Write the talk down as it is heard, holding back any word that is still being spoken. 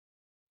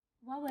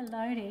While we're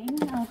loading,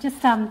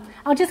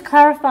 I'll just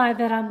clarify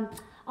that I'm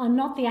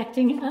not the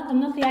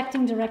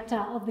acting director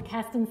of the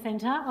Castan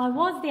Centre. I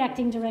was the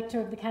acting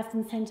director of the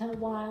Castan Centre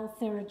while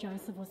Sarah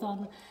Joseph was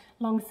on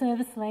long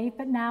service leave,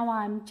 but now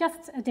I'm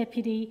just a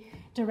deputy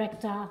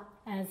director,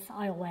 as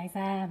I always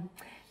am.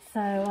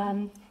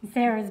 So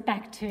Sarah's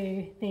back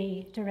to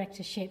the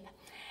directorship.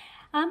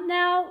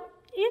 Now,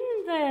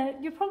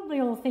 you're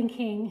probably all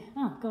thinking,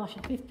 oh gosh,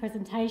 a fifth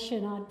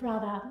presentation, I'd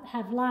rather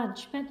have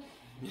lunch, but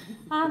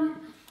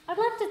I'd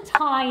like to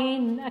tie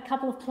in a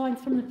couple of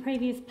points from the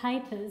previous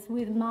papers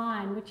with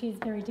mine, which is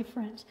very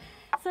different.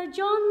 So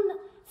John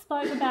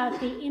spoke about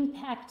the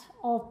impact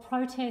of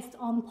protest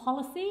on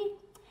policy,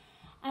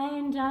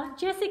 and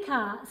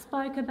Jessica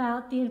spoke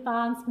about the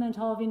advancement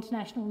of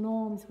international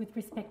norms with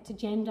respect to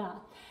gender.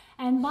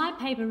 And my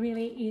paper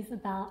really is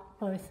about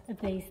both of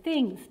these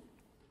things,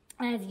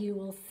 as you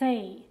will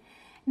see.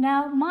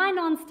 Now, my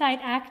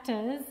non-state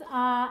actors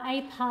are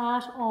a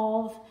part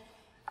of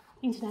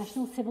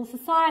international civil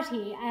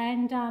society,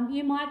 and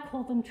you might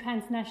call them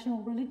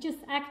transnational religious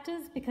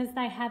actors because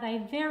they have a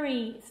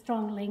very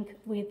strong link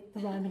with the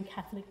Roman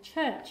Catholic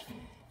Church.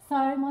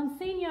 So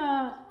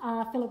Monsignor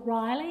Philip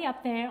Riley,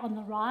 up there on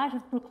the right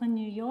of Brooklyn,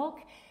 New York,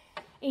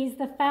 is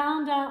the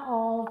founder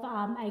of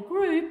a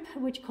group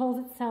which calls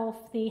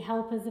itself the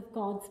Helpers of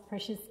God's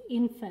Precious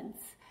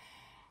Infants.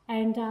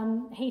 And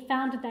he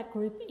founded that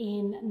group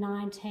in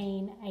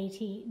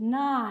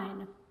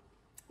 1989.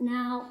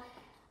 Now,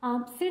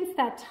 since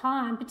that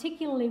time,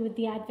 particularly with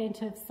the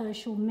advent of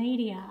social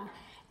media,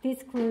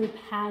 this group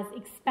has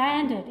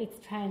expanded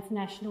its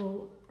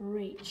transnational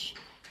reach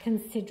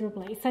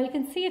considerably. So you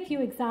can see a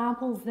few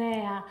examples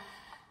there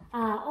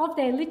of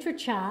their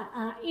literature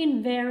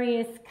in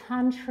various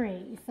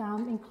countries,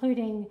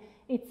 including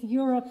its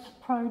Europe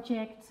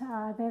project.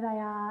 There they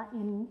are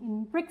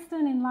in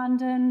Brixton in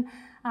London,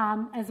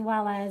 as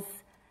well as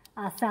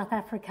South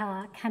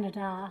Africa,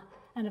 Canada,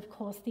 and of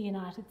course the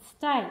United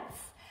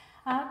States.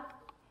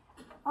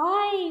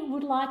 I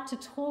would like to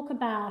talk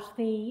about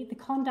the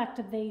conduct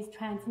of these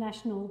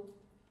transnational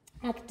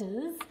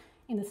actors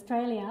in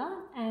Australia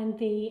and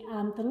the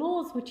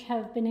laws which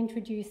have been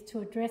introduced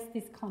to address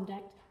this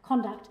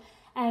conduct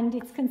and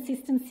its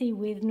consistency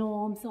with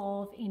norms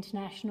of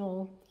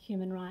international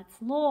human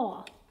rights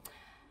law.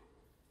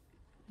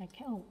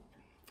 Okay.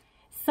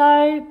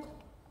 So,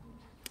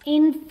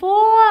 in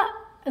 4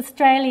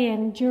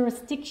 Australian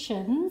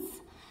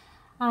jurisdictions,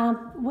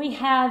 we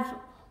have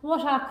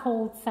what are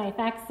called safe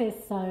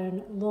access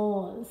zone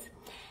laws.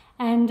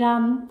 And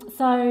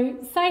so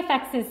safe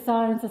access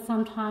zones are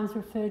sometimes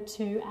referred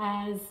to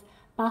as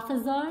buffer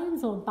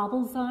zones or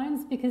bubble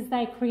zones because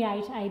they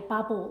create a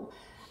bubble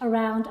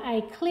around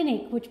a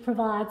clinic which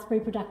provides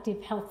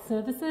reproductive health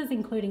services,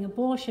 including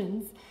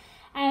abortions,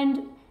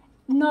 and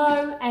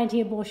no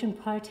anti-abortion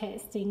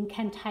protesting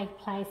can take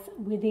place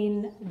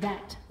within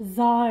that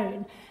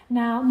zone.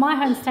 Now, my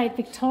home state,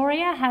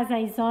 Victoria, has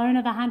a zone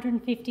of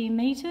 150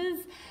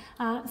 metres.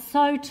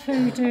 So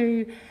too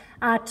do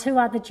 2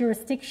 other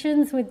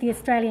jurisdictions, with the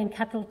Australian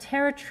Capital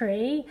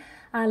Territory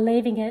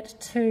leaving it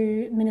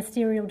to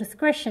ministerial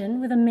discretion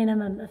with a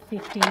minimum of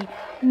 50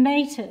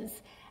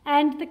 metres.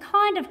 And the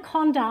kind of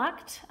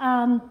conduct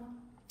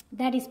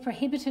that is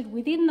prohibited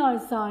within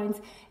those zones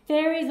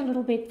varies a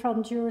little bit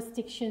from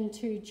jurisdiction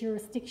to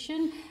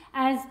jurisdiction,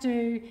 as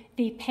do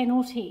the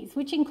penalties,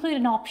 which include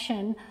an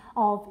option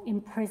of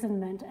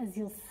imprisonment, as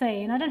you'll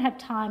see. And I don't have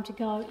time to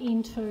go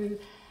into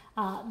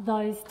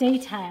those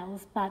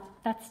details, but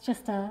that's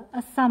just a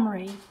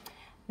summary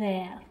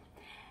there.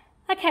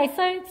 Okay,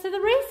 so the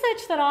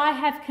research that I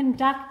have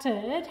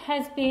conducted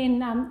has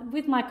been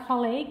with my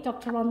colleague,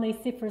 Dr. Ron Lee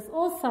Sifris,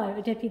 also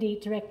a Deputy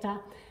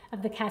Director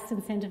of the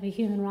Castan Centre for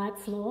Human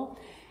Rights Law,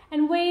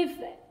 and we've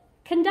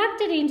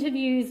conducted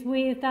interviews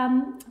with,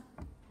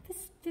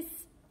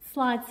 this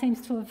slide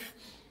seems to have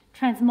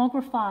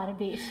transmogrified a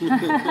bit.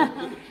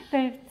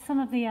 Some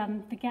of the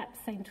gaps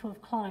seem to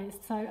have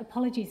closed, so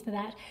apologies for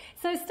that.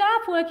 So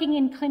staff working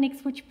in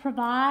clinics which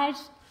provide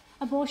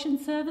abortion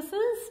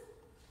services,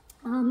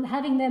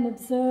 having them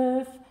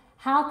observe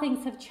how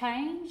things have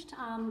changed,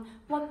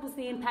 what was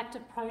the impact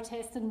of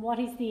protest and what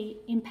is the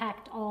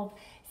impact of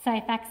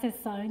safe access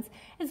zones,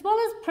 as well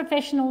as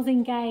professionals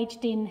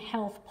engaged in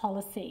health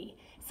policy.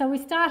 So we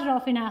started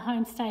off in our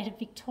home state of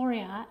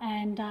Victoria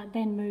and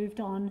then moved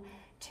on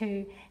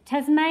to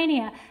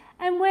Tasmania.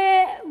 And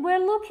we're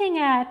looking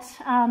at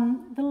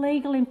the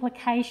legal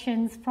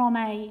implications from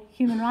a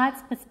human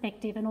rights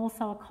perspective and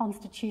also a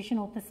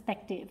constitutional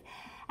perspective.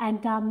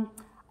 And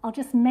I'll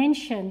just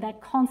mention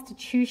that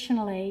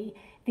constitutionally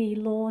the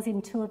laws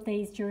in 2 of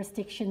these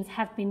jurisdictions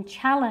have been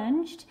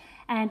challenged,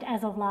 and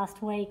as of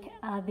last week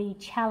the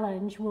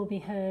challenge will be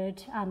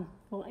heard,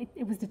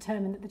 it was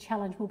determined that the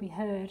challenge will be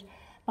heard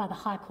by the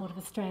High Court of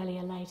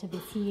Australia later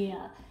this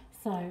year.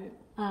 So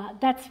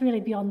that's really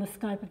beyond the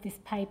scope of this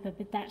paper,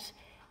 but that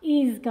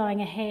is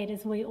going ahead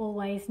as we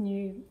always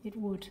knew it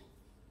would.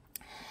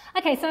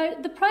 Okay, so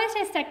the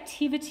protest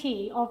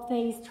activity of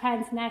these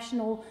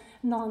transnational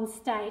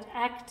non-state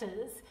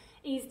actors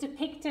is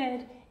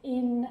depicted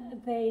in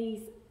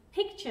these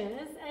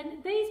pictures,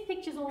 and these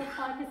pictures all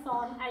focus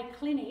on a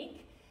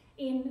clinic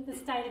in the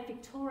state of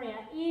Victoria,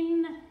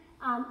 in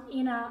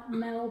inner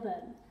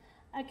Melbourne.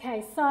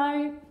 Okay,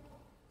 so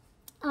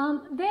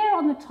there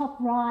on the top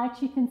right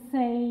you can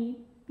see,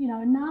 you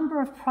know, a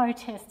number of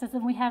protesters,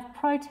 and we have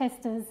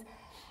protesters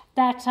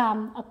that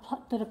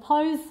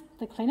oppose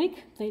the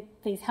clinic,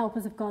 these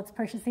helpers of God's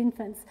precious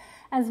infants,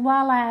 as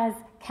well as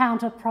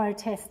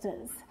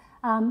counter-protesters,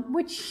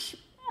 which,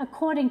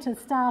 according to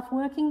staff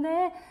working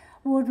there,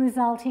 would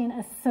result in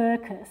a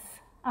circus.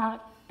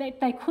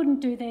 They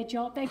couldn't do their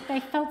job. They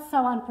felt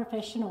so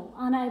unprofessional,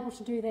 unable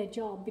to do their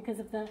job because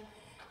of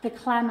the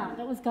clamour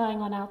that was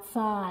going on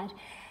outside.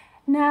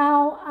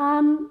 Now,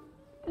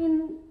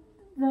 in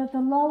the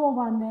lower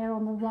one there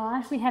on the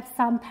right, we have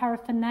some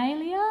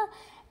paraphernalia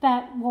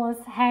that was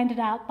handed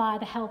out by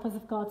the helpers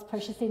of God's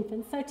precious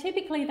infants. So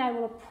typically they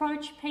will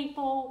approach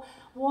people,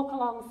 walk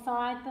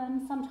alongside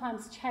them,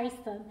 sometimes chase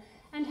them,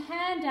 and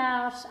hand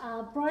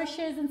out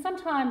brochures and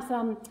sometimes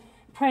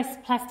press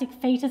plastic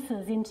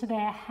fetuses into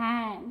their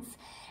hands.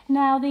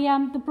 Now,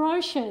 the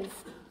brochures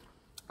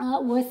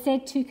were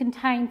said to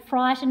contain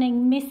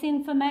frightening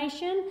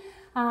misinformation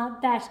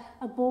that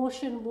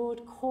abortion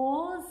would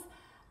cause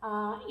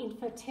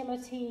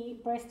infertility,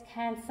 breast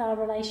cancer,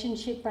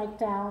 relationship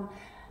breakdown,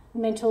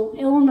 mental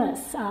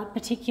illness,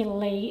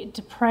 particularly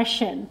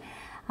depression.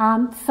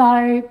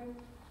 So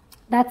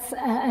that's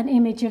an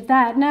image of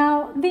that.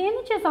 Now, the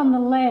images on the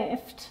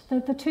left,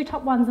 the two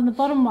top ones and the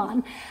bottom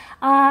one,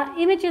 are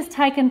images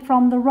taken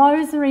from the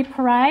Rosary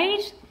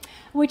Parade,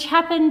 which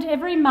happened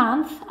every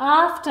month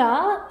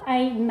after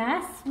a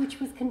Mass,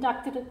 which was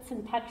conducted at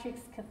St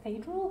Patrick's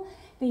Cathedral,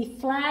 the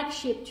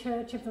flagship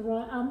church of the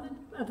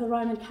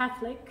Roman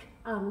Catholic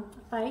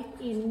faith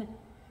in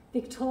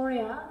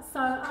Victoria. So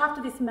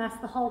after this Mass,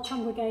 the whole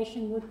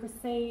congregation would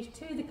proceed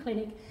to the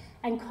clinic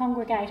and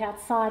congregate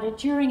outside it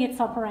during its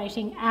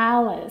operating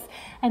hours.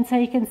 And so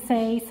you can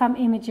see some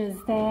images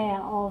there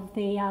of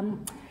the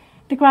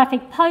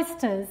graphic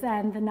posters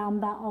and the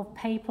number of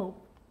people.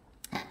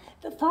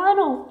 The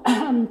final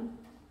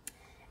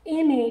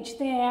image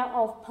there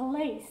of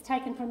police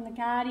taken from The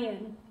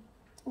Guardian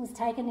was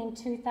taken in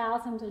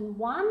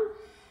 2001,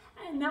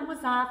 and that was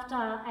after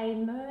a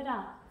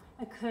murder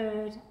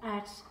occurred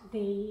at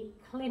the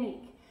clinic.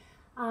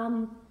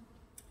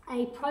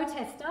 A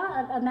protester,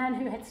 a man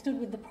who had stood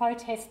with the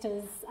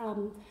protesters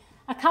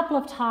a couple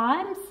of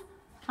times,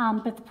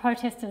 but the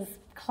protesters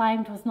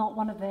claimed was not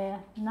one of their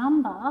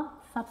number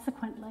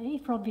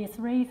subsequently, for obvious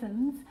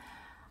reasons,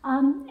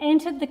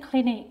 entered the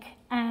clinic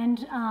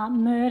and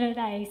murdered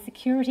a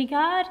security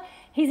guard.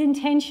 His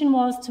intention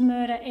was to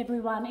murder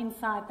everyone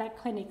inside that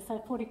clinic,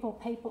 so 44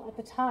 people at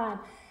the time,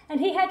 and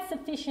he had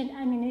sufficient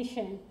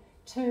ammunition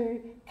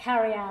to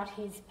carry out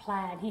his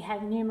plan. He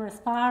had numerous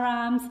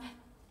firearms,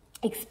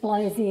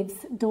 explosives,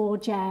 door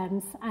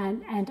jams,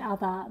 and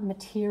other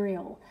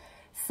material.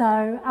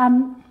 So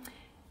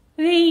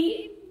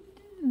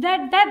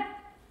that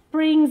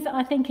brings,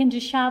 I think, into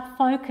sharp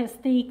focus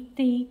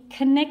the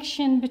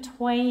connection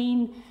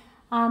between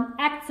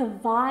acts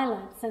of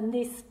violence and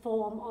this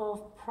form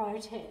of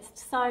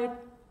protest. So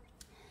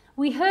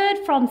we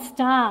heard from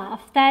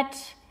staff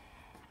that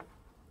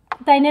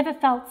they never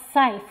felt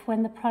safe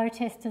when the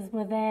protesters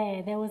were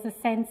there. There was a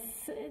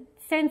sense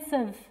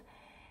of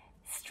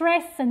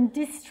stress and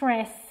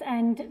distress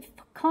and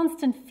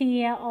constant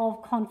fear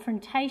of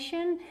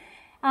confrontation.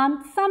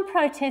 Some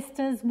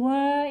protesters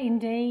were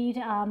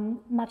indeed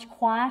much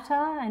quieter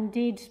and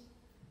did.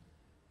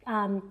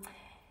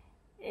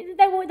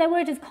 They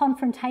weren't as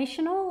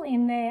confrontational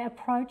in their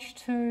approach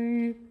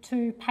to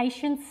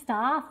patients,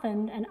 staff,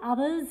 and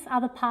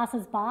other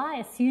passers-by,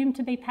 assumed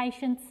to be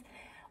patients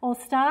or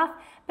staff,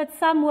 but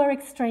some were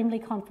extremely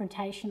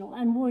confrontational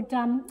and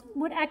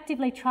would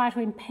actively try to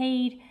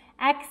impede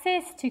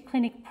access to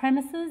clinic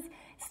premises,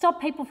 stop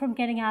people from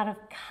getting out of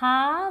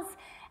cars,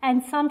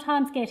 and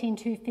sometimes get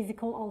into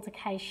physical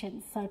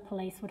altercations, so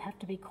police would have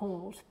to be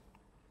called.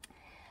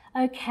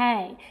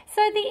 Okay,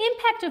 so the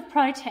impact of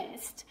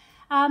protest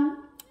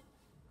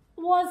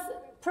was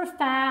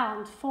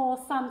profound for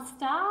some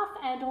staff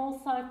and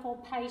also for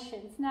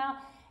patients. Now,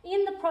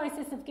 in the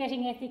process of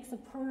getting ethics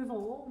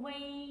approval,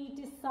 we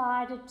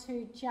decided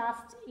to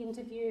just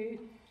interview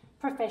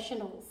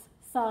professionals.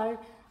 So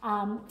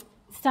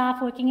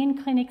staff working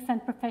in clinics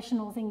and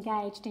professionals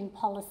engaged in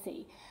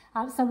policy.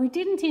 So we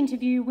didn't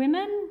interview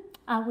women,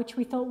 which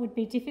we thought would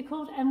be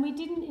difficult, and we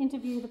didn't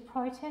interview the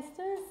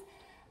protesters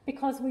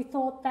because we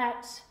thought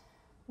that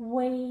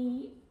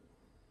we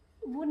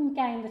wouldn't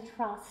gain the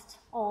trust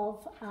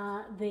of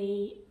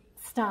the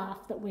staff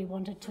that we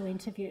wanted to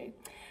interview.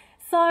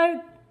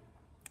 So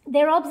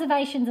their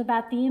observations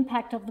about the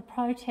impact of the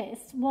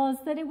protest was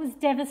that it was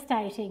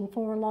devastating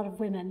for a lot of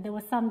women. There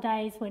were some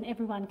days when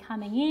everyone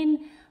coming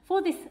in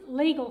for this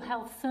legal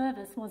health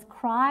service was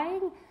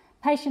crying.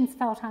 Patients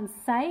felt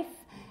unsafe,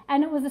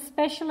 and it was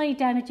especially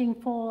damaging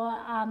for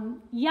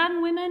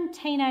young women,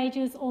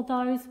 teenagers, or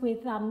those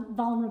with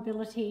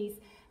vulnerabilities,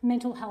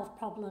 mental health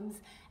problems,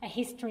 a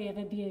history of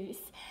abuse.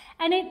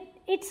 And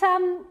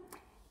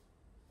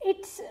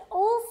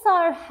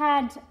also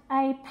had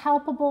a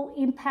palpable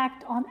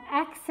impact on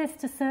access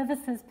to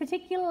services,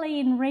 particularly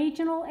in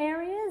regional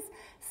areas.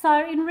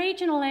 So in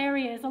regional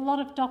areas, a lot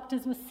of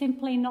doctors were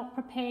simply not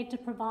prepared to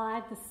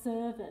provide the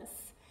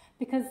service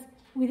because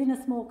within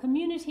a small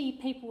community,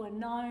 people were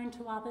known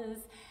to others,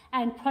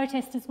 and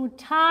protesters would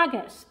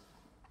target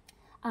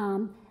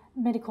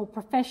medical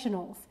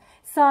professionals.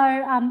 So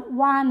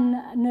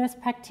one nurse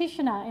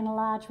practitioner in a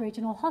large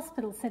regional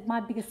hospital said, my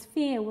biggest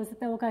fear was that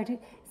they were going to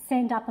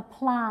send up a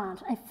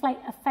plant,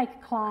 a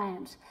fake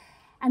client,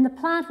 and the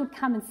plant would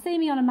come and see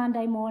me on a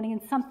Monday morning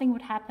and something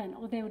would happen,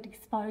 or they would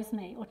expose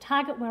me, or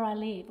target where I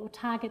live, or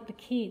target the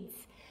kids,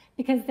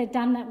 because they'd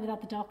done that with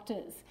other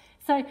doctors.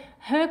 So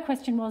her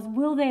question was,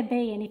 will there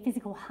be any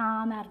physical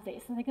harm out of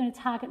this? Are they going to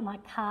target my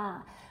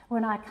car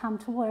when I come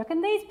to work?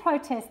 And these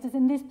protesters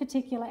in this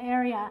particular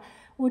area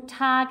would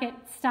target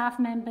staff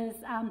members'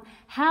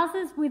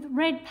 houses with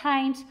red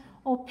paint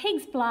or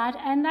pig's blood,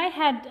 and they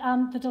had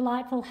the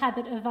delightful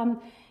habit of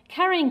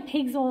carrying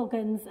pigs'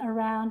 organs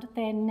around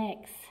their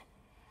necks,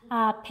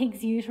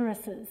 pigs'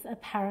 uteruses,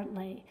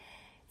 apparently.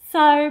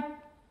 So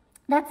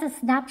that's a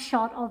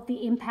snapshot of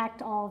the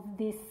impact of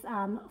this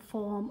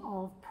form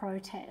of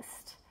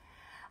protest.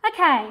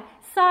 Okay,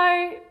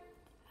 so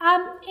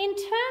in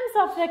terms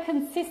of the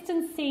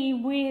consistency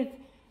with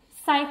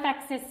safe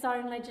access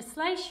zone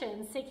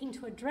legislation seeking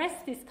to address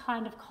this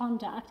kind of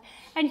conduct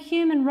and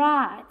human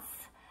rights,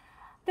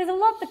 there's a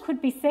lot that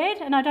could be said,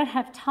 and I don't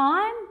have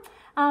time.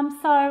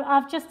 So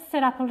I've just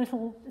set up a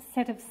little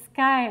set of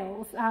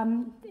scales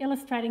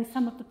illustrating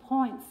some of the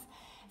points.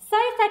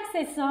 Safe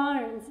access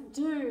zones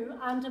do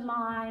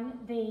undermine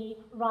the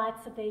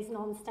rights of these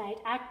non-state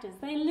actors.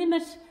 They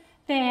limit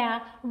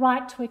their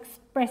right to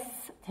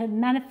express, to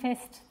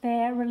manifest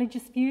their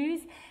religious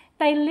views.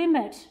 They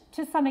limit,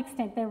 to some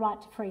extent, their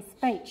right to free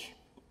speech.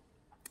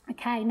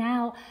 Okay,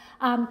 now,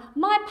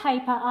 my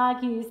paper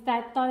argues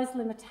that those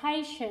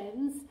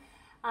limitations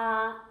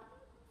are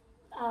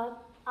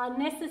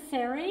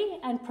necessary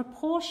and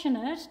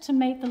proportionate to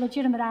meet the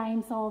legitimate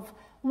aims of,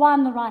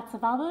 one, the rights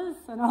of others,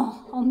 and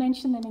I'll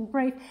mention them in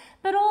brief,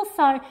 but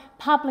also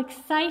public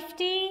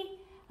safety,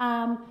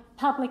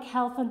 public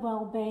health and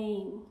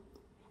well-being,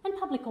 and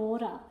public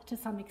order to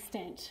some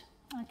extent.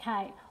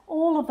 Okay,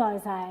 all of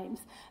those aims.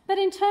 But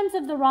in terms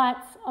of the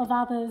rights of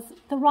others,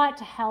 the right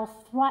to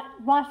health,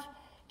 right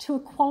to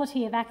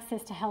equality of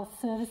access to health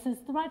services,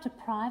 the right to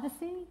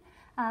privacy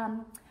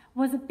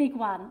was a big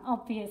one,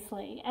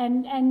 obviously.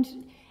 And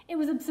it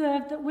was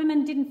observed that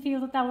women didn't feel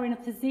that they were in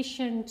a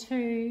position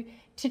to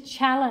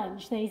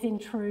challenge these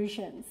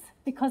intrusions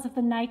because of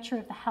the nature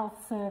of the health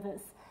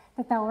service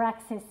that they were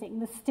accessing,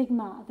 the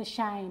stigma, the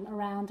shame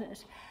around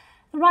it.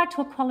 The right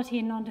to equality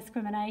and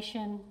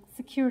non-discrimination,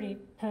 security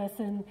of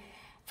person,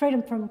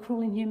 freedom from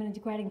cruel, inhuman and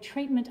degrading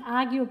treatment,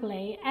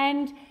 arguably,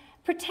 and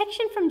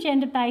protection from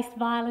gender-based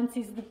violence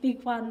is the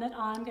big one that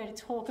I'm going to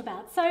talk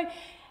about. So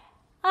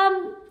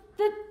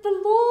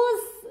the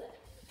laws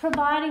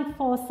providing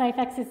for safe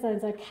access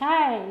zones,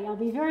 okay, I'll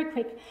be very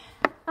quick,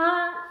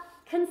 are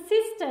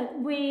consistent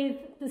with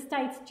the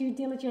state's due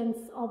diligence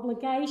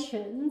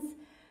obligations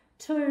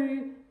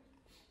to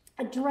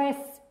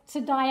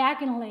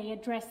diagonally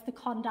address the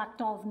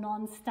conduct of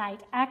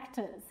non-state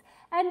actors.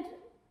 And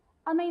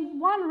I mean,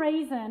 one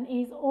reason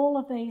is all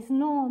of these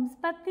norms,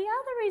 but the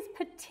other is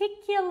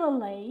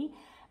particularly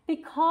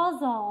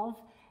because of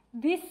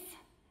this,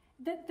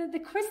 the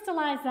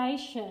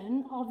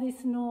crystallisation of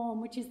this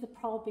norm, which is the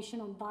prohibition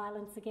on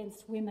violence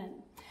against women,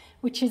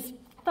 which is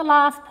the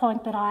last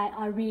point that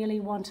I really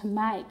want to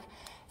make.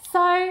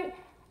 So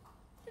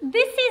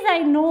this is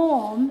a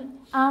norm,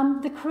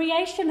 the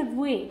creation of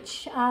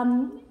which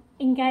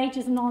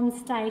engages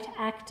non-state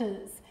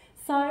actors.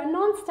 So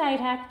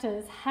non-state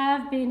actors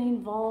have been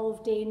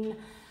involved in,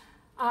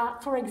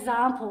 for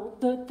example,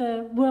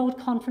 the World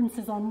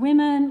Conferences on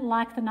Women,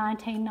 like the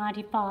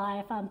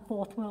 1995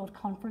 Fourth World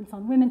Conference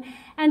on Women,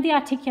 and the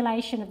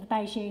articulation of the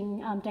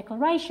Beijing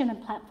Declaration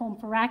and Platform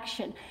for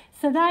Action.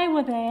 So they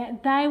were there,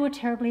 they were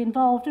terribly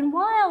involved. And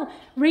while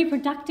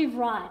reproductive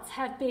rights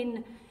have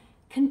been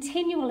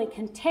continually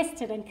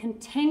contested and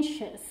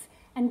contentious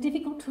and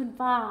difficult to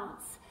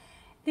advance,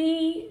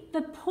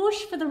 the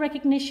push for the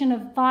recognition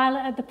of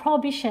the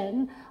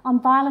prohibition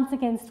on violence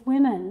against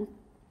women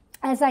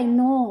as a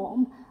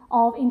norm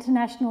of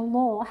international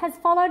law has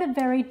followed a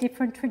very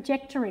different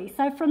trajectory.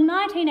 So from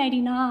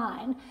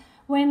 1989,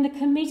 when the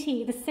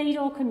committee, the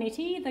CEDAW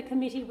committee, the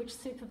committee which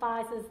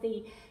supervises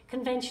the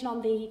Convention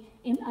on the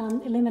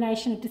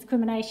Elimination of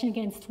Discrimination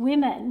Against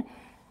Women,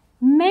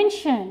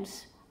 mentioned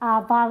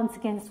violence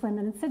against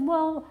women and said,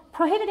 well,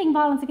 prohibiting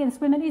violence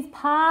against women is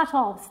part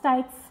of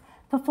states'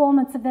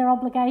 performance of their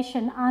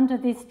obligation under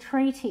this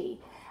treaty.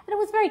 And it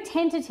was very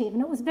tentative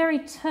and it was very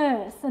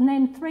terse. And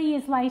then 3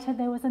 years later,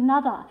 there was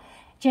another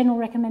general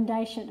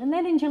recommendation. And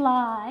then in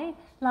July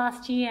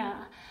last year,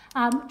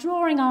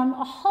 drawing on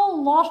a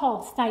whole lot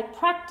of state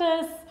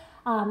practice,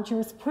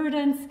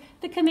 jurisprudence,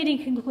 the committee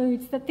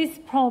concludes that this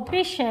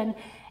prohibition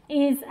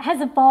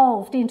has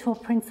evolved into a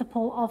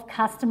principle of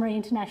customary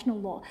international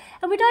law.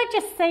 And we don't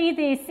just see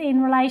this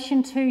in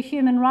relation to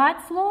human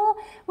rights law,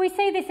 we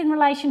see this in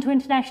relation to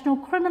international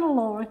criminal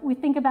law. We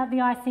think about the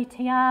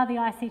ICTR, the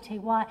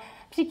ICTY,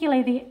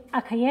 particularly the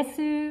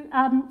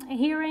Akayesu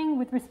hearing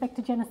with respect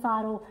to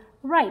genocidal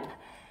rape.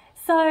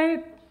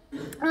 So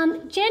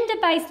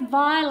gender-based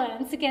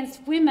violence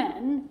against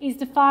women is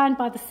defined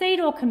by the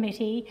CEDAW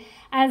Committee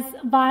as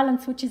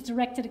violence which is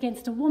directed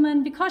against a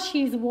woman because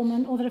she is a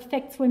woman or that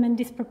affects women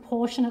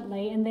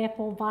disproportionately and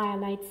therefore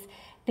violates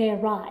their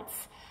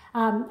rights.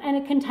 And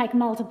it can take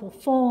multiple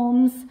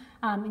forms,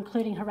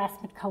 including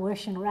harassment,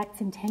 coercion or acts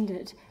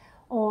intended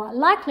or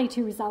likely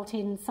to result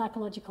in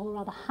psychological or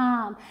other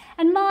harm.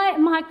 And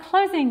my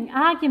closing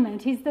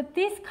argument is that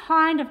this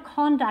kind of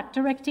conduct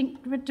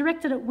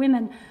directed at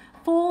women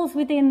falls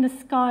within the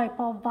scope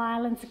of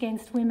violence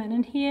against women.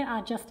 And here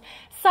are just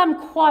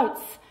some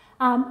quotes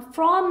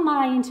from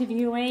my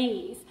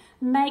interviewees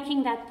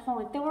making that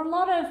point. There were a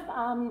lot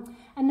of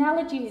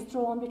analogies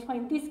drawn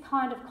between this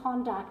kind of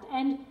conduct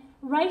and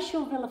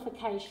racial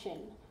vilification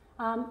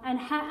and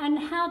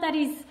how that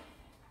is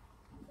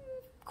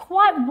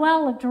quite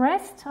well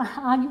addressed.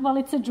 Well,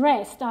 it's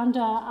addressed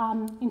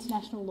under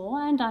international law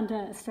and under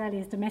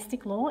Australia's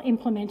domestic law,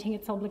 implementing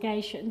its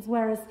obligations,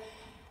 whereas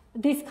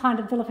this kind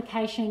of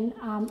vilification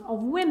of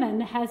women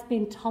has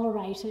been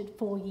tolerated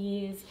for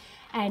years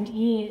and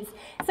years.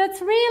 So it's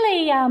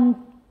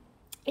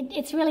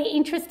really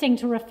interesting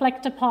to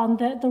reflect upon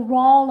the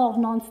role of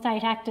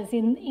non-state actors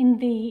in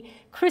the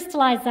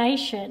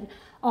crystallisation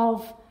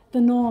of the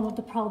norm of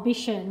the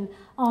prohibition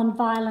on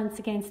violence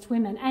against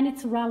women and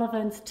its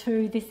relevance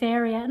to this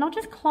area. And I'll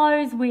just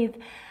close with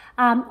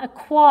a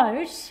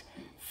quote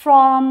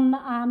from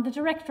the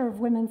Director of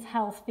Women's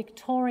Health,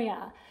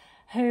 Victoria,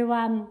 who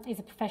is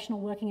a professional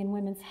working in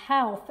women's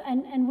health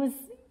and was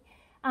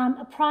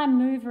a prime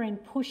mover in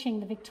pushing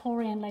the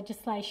Victorian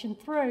legislation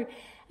through.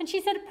 And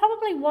she said it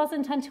probably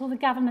wasn't until the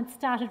government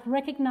started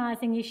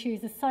recognising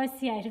issues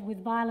associated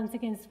with violence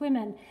against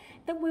women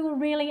that we were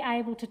really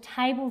able to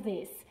table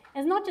this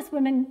as not just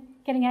women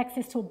getting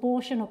access to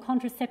abortion or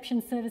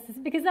contraception services,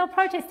 because they were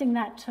protesting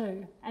that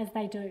too, as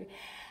they do.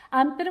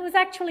 But it was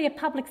actually a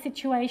public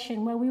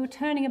situation where we were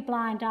turning a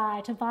blind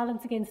eye to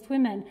violence against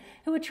women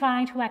who were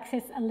trying to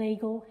access a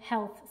legal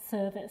health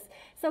service.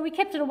 So we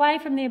kept it away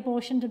from the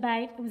abortion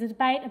debate. It was a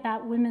debate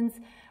about women's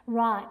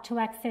right to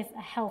access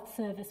a health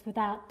service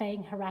without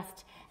being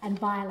harassed and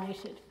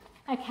violated.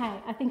 Okay,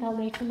 I think I'll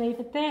need to leave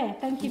it there.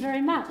 Thank you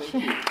very much.